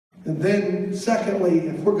And then secondly,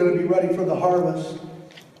 if we're going to be ready for the harvest,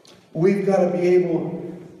 we've got to be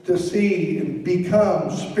able to see and become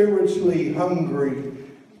spiritually hungry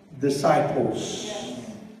disciples.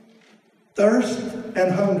 Thirst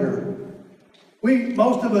and hunger.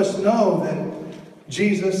 Most of us know that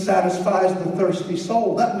Jesus satisfies the thirsty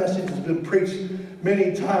soul. That message has been preached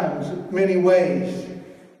many times, many ways.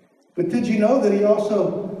 But did you know that he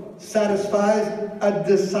also satisfies a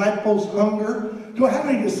disciple's hunger? Do I have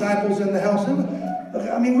any disciples in the house?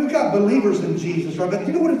 I mean, we've got believers in Jesus, right? But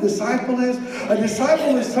you know what a disciple is? A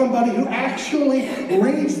disciple is somebody who actually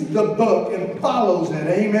reads the book and follows it,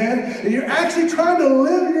 amen? And you're actually trying to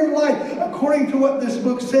live your life according to what this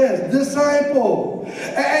book says. Disciple.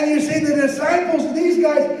 And you see, the disciples, these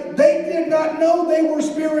guys, they did not know they were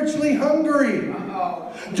spiritually hungry.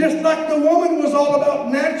 Just like the woman was all about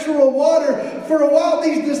natural water, for a while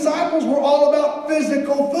these disciples were all about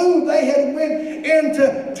physical food. They had went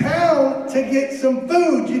into town to get some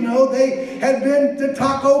food. You know, they had been to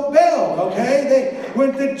Taco Bell, okay? They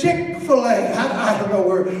went to Chick-fil-A. I don't know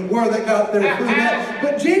where they got their food at.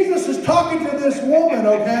 But Jesus is talking to this woman,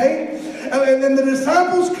 okay? And then the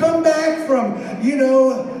disciples come back from,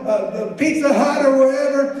 Pizza Hut or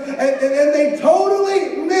wherever, and they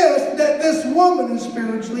totally miss that this woman is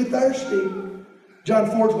spiritually thirsty. John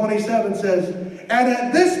 4:27 says, and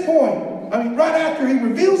at this point, right after he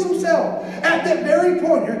reveals himself, at that very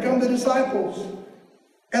point, here come the disciples.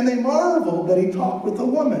 And they marveled that he talked with a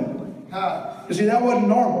woman. You see, that wasn't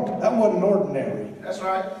normal. That wasn't ordinary. That's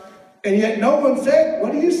right. And yet no one said,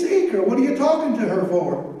 what do you seek her? What are you talking to her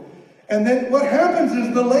for? And then what happens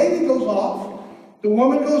is the lady goes off, the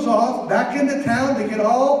woman goes off back into town to get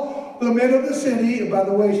all the men of the city. And by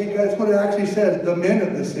the way, that's what it actually says, the men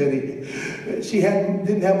of the city. She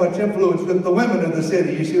didn't have much influence with the women of the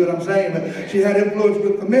city, you see what I'm saying? But she had influence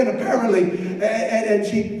with the men apparently. And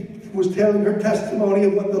she was telling her testimony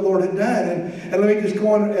of what the Lord had done. And let me just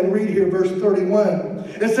go on and read here verse 31.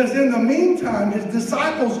 It says, in the meantime, his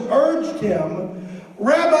disciples urged him,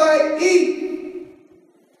 Rabbi, eat.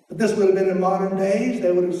 But this would have been in modern days.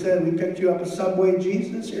 They would have said, we picked you up a Subway,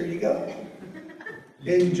 Jesus. Here you go.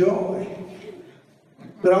 Enjoy.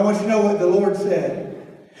 But I want you to know what the Lord said.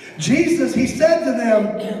 Jesus, he said to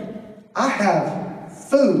them, I have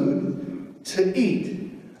food to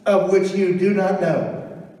eat of which you do not know.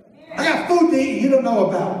 I got food to eat you don't know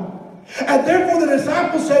about. And therefore the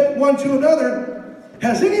disciples said one to another,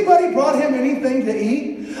 has anybody brought him anything to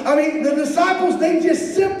eat? The disciples, they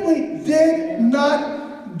just simply did not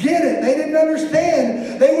get it. They didn't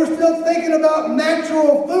understand. They were still thinking about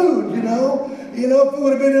natural food, you know. If it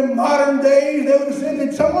would have been in modern days, they would have said,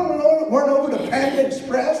 did someone run over to Panda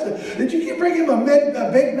Express? Did you bring him a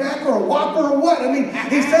Big Mac or a Whopper or what?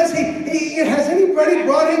 He says, has anybody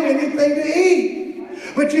brought him anything to eat?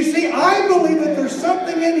 But you see, I believe that there's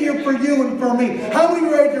something in here for you and for me. How many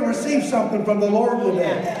are ready to receive something from the Lord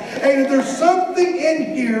today? And there's something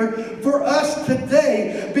in here for us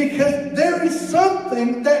today, because there is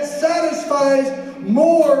something that satisfies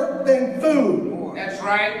more than food. That's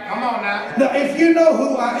right. Come on now. Now, if you know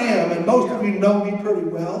who I am, and most of you know me pretty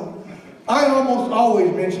well, I almost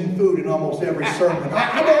always mention food in almost every sermon.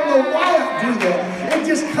 I don't know why I do that. It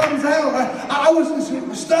just comes out. I was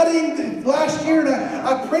studying last year, and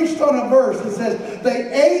I preached on a verse that says,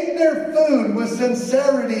 they ate their food with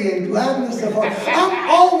sincerity and gladness of heart. I'm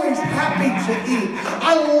always happy to eat.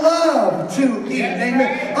 I love to eat.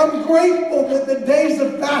 Amen. I'm grateful that the days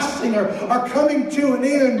of fasting are coming to an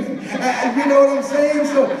end. You know what I'm saying?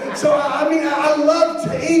 So I love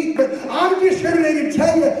to eat, but I'm just here today to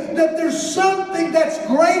tell you that there's something that's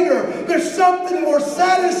greater. There's something more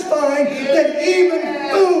satisfying than even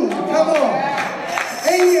food. Come on.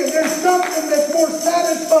 Amen. There's something that's more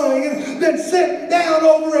satisfying than sitting down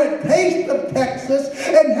over at Taste of Texas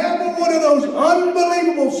and having one of those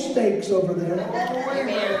unbelievable steaks over there.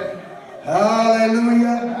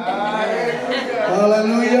 Hallelujah.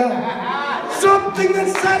 Hallelujah. Something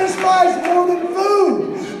that satisfies more than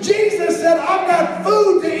food. Jesus said, I've got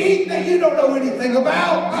food to eat that you don't know anything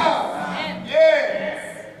about.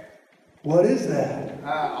 Yes. What is that?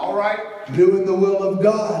 All right. Doing the will of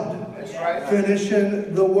God. That's right.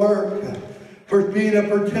 Finishing the work. For being a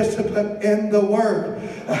participant in the work.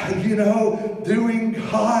 Doing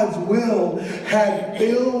God's will had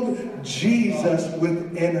filled Jesus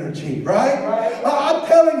with energy, right? I'm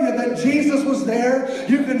telling you that Jesus was there.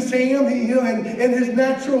 You can see him, in his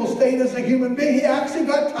natural state as a human being. He actually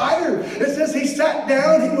got tired. It says he sat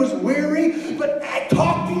down, he was weary, but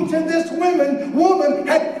talking to this woman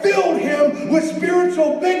had filled him with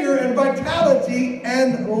spiritual vigor and vitality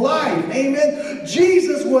and life. Amen.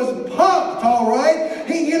 Jesus was pumped, all right?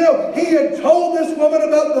 He had told this woman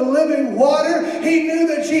about the living water. He knew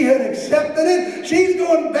that she had accepted it. She's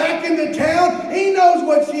going back into town. He knows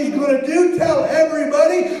what she's going to do. Tell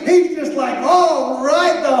everybody. He's just like, all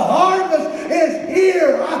right, the harvest is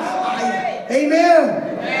here.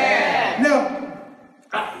 Amen. Now,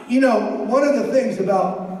 one of the things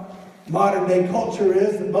about modern day culture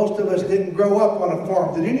is that most of us didn't grow up on a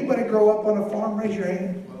farm. Did anybody grow up on a farm? Raise your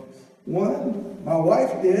hand. One. My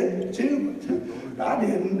wife did. Two. I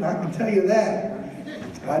didn't. I can tell you that.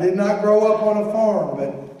 I did not grow up on a farm,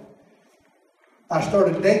 but I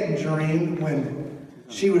started dating Jareen when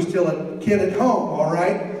she was still a kid at home, all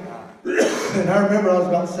right? And I remember I was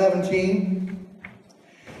about 17,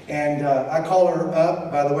 and I called her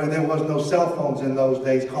up. By the way, there was no cell phones in those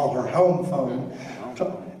days. Called her home phone.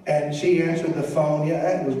 And she answered the phone.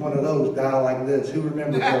 Yeah, it was one of those dial like this. Who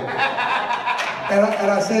remembers that?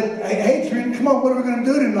 And I said, hey, Trina, come on, what are we going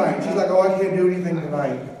to do tonight? She's like, oh, I can't do anything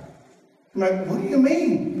tonight. I'm like, what do you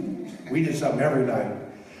mean? We did something every night.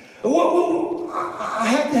 Well, I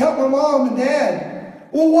have to help my mom and dad.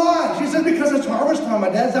 Well, why? She said, because it's harvest time. My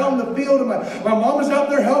dad's out in the field, and my mom is out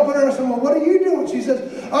there helping her. I said, well, what are you doing? She says,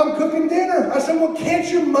 I'm cooking dinner. I said, well, can't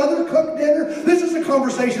your mother cook dinner? This is a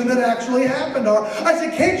conversation that actually happened. I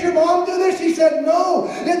said, can't your mom do this? She said, no.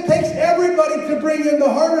 It takes everybody to bring in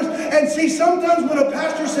the harvest. And see, sometimes when a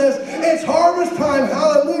pastor says, it's harvest time,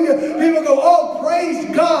 hallelujah, people go, oh,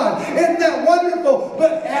 praise God. Isn't that wonderful?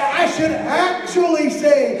 But I should actually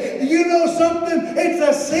say, you know something? It's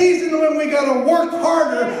a season when we got to work harder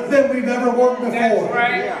than we've ever worked before. That's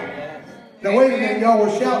right. Now wait a minute, y'all were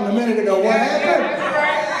shouting a minute ago. What happened?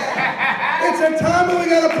 It's a time when we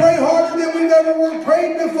got to pray harder than we've ever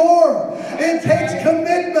prayed before. It takes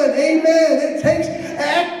commitment. Amen. It takes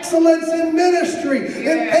excellence in ministry.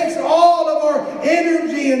 It takes all of our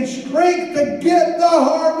energy and strength to get the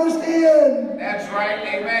harvest in. That's right.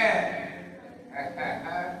 Amen.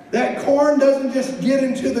 That corn doesn't just get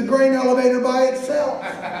into the grain elevator by itself.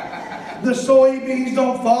 The soybeans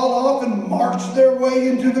don't fall off and march their way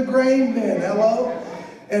into the grain bin. Hello?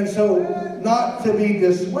 And so, not to be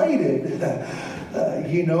dissuaded, by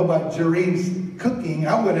Jareen's cooking,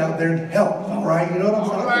 I went out there and helped. All right? You know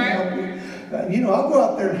what I'm saying? I'll go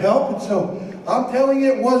out there and help. And so, I'm telling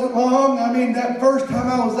you, it wasn't long. I mean, that first time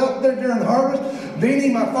I was up there during harvest,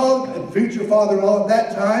 Benny, my father, future father-in-law at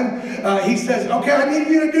that time, he says, okay, I need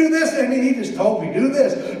you to do this. I mean, he just told me, do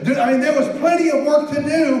this. There was plenty of work to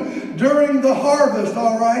do during the harvest,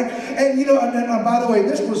 all right? And, and by the way,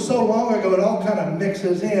 this was so long ago, it all kind of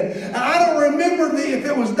mixes in. And I don't remember if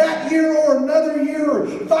it was that year or another year or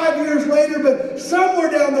 5 years later, but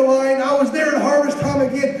somewhere down the line, I was there at harvest time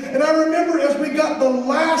again. And I remember as we got the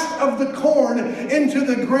last of the corn into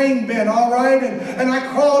the grain bin, all right? And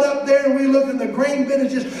I crawled up there and we looked, and the grain bin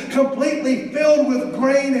is just completely filled with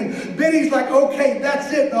grain. And Benny's like, okay,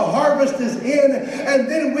 that's it. The harvest is in. And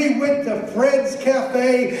then we went to Fred's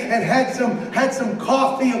Cafe and had some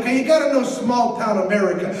coffee. Okay, you got to know small town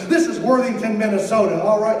America. This is Worthington, Minnesota,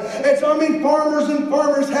 all right? And so, farmers and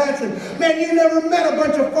farmers' hats. And man, you never met a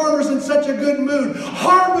bunch of farmers in such a good mood.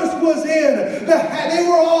 Harvest was in. They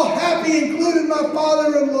were all happy, including my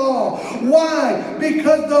father-in-law. Why?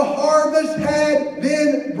 Because the harvest had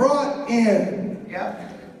been brought in. Yep,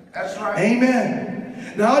 that's right.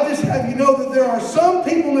 Amen. Now, I'll just have you know that there are some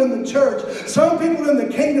people in the church, some people in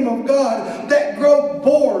the kingdom of God that grow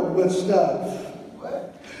bored with stuff.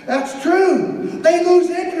 What? That's true. They lose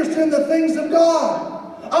interest in the things of God.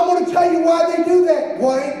 I'm going to tell you why they do that,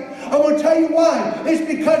 Dwight. I'm going to tell you why. It's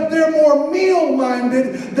because they're more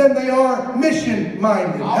meal-minded than they are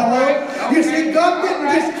mission-minded. Hello? Okay. You see, God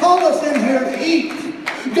didn't just call us in here to eat.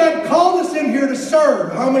 God called us in here to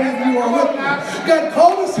serve. How many of you are with me? God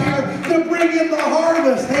called us here to bring in the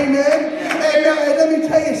harvest. Amen? And let me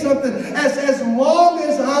tell you something. As long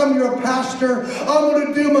as I'm your pastor, I'm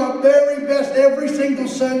going to do my very best every single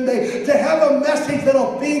Sunday to have a message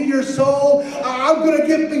that'll feed your soul. I'm going to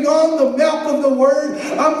get beyond the milk of the Word.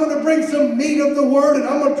 I'm going to bring some meat of the Word, and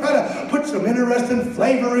I'm going to try to put some interesting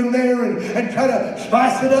flavor in there and try to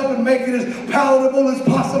spice it up and make it as palatable as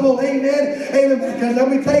possible. Amen? Amen. Because let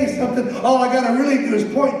me tell you something. All I got to really do is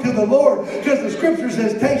point to the Lord, because the Scripture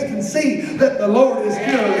says, taste and see that the Lord is good.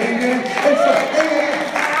 Amen. And so,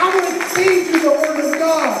 amen, I'm going to feed you the Word of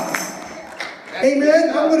God. Amen.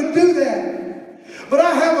 I'm going to do that. But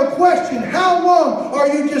I have a question. How long are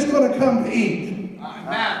you just going to come to eat?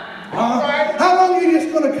 How long are you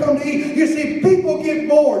just going to come to eat? You see, people get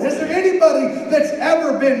bored. Is there anybody that's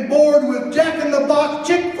ever been bored with Jack in the Box,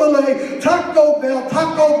 Chick-fil-A, Taco Bell,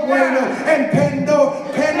 Taco Bueno, and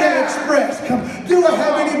Panda Express? Do I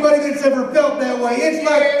have anybody that's ever felt that way? It's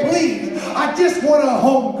like, please, I just want a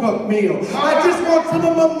home-cooked meal. I just want some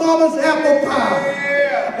of my mama's apple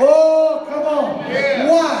pie. Oh, come on.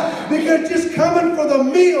 Why? Because just coming for the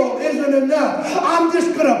meal isn't enough. I'm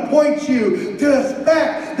just going to point you to the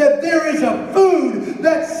fact that there is a food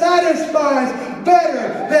that satisfies better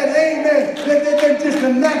than, amen, than just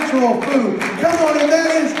a natural food. Come on, and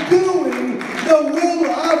that is doing the will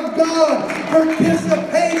of God,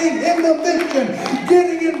 participating in the mission,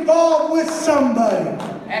 getting involved with somebody.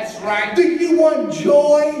 That's right. Do you want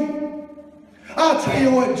joy? I'll tell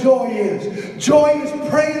you what joy is. Joy is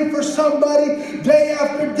praying for somebody day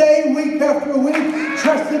after day, week after week,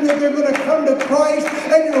 trusting that they're going to come to Christ,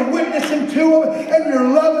 and you're witnessing to them, and you're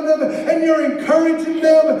loving them, and you're encouraging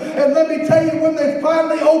them. And let me tell you, when they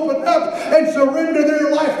finally open up and surrender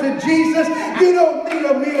their life to Jesus, you don't need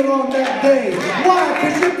a meal on that day. Why?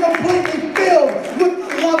 Because you're completely filled with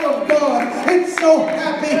the love of God. It's so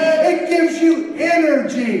happy. It gives you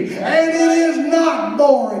energy, and it is not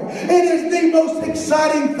boring. It is the most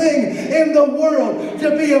exciting thing in the world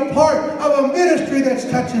to be a part of a ministry that's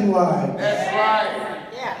touching lives. That's right.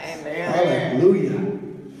 Yeah. Amen. Hallelujah.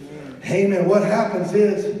 Amen. What happens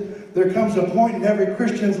is there comes a point in every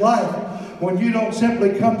Christian's life when you don't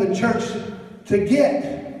simply come to church to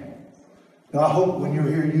get. Now, I hope when you're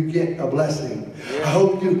here you get a blessing. I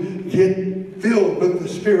hope you get filled with the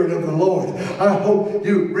Spirit of the Lord. I hope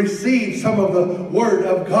you receive some of the Word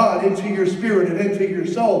of God into your spirit and into your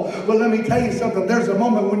soul. But let me tell you something. There's a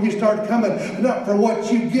moment when you start coming not for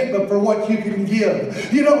what you get, but for what you can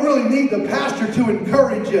give. You don't really need the pastor to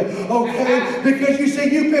encourage you, okay? Because you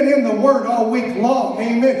see, you've been in the Word all week long.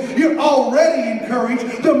 Amen. You're already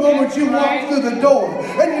encouraged the moment you walk through the door.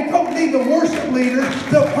 And you don't need the worship leader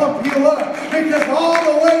to pump you up. Because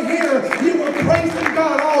all the way here, you were praising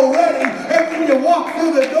God already. And when you walk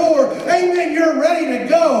through the door, amen, you're ready to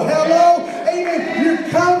go. Hello? Amen. You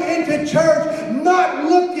come into church not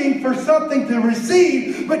looking for something to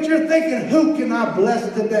receive, but you're thinking, who can I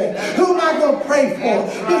bless today? Who am I going to pray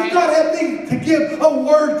for? Does God have me to give a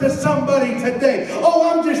word to somebody today? Oh,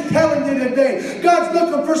 I'm just telling you today, God's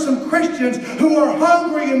looking for some Christians who are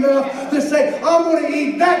hungry enough to say, I'm going to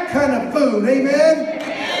eat that kind of food. Amen?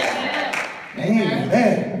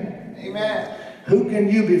 Amen. Amen. Who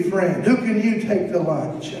can you befriend? Who can you take the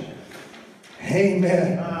lunch?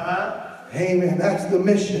 Amen. Amen. That's the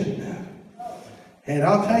mission. And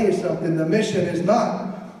I'll tell you something. The mission is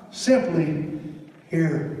not simply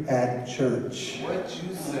here at church. What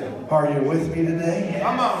you say? Are you with me today?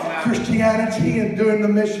 Come on now. Christianity and doing the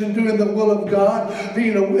mission, doing the will of God,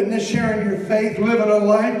 being a witness, sharing your faith, living a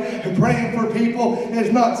life, and praying for people is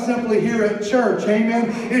not simply here at church. Amen.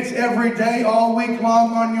 It's every day, all week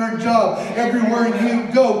long on your job. Everywhere you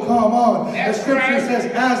go, come on. The scripture says,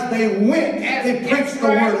 as they went, they preached the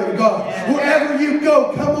word of God. Wherever you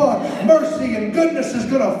go, come on. Mercy and goodness is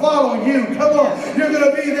going to follow you. Come on. You're going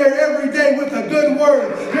to be there every day with a good word.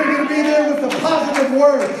 You're going to be there with the positive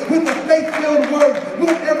word, with the faith-filled word.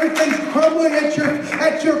 When everything's crumbling at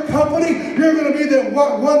your company, you're going to be the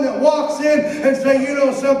one that walks in and say, you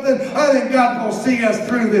know something, I think God's going to see us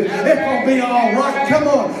through this. It's going to be all right. Come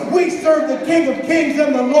on. We serve the King of Kings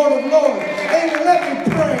and the Lord of Lords. Amen. Let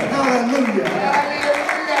me pray. Hallelujah.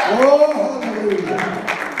 Oh, hallelujah.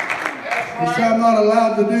 You say I'm not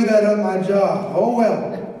allowed to do that on my job. Oh,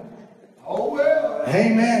 well. Oh, well.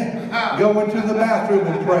 Amen. Go into the bathroom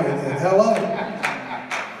and pray then. Hello.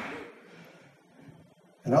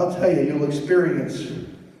 And I'll tell you, you'll experience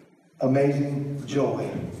amazing joy.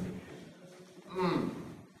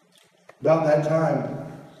 About that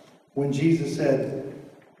time when Jesus said,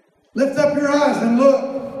 lift up your eyes and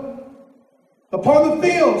look upon the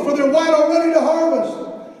fields, for they're white already to harvest.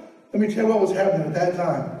 Let me tell you what was happening at that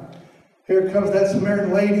time. Here comes that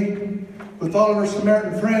Samaritan lady with all of her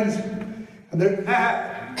Samaritan friends. And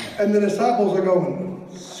the disciples are going,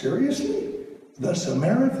 seriously? The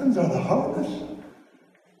Samaritans are the harvest?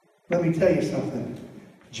 Let me tell you something.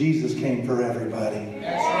 Jesus came for everybody.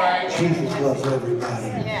 That's right. Jesus loves everybody.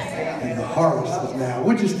 And the harvest is now.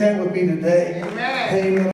 Would you stand with me today? Amen. Amen.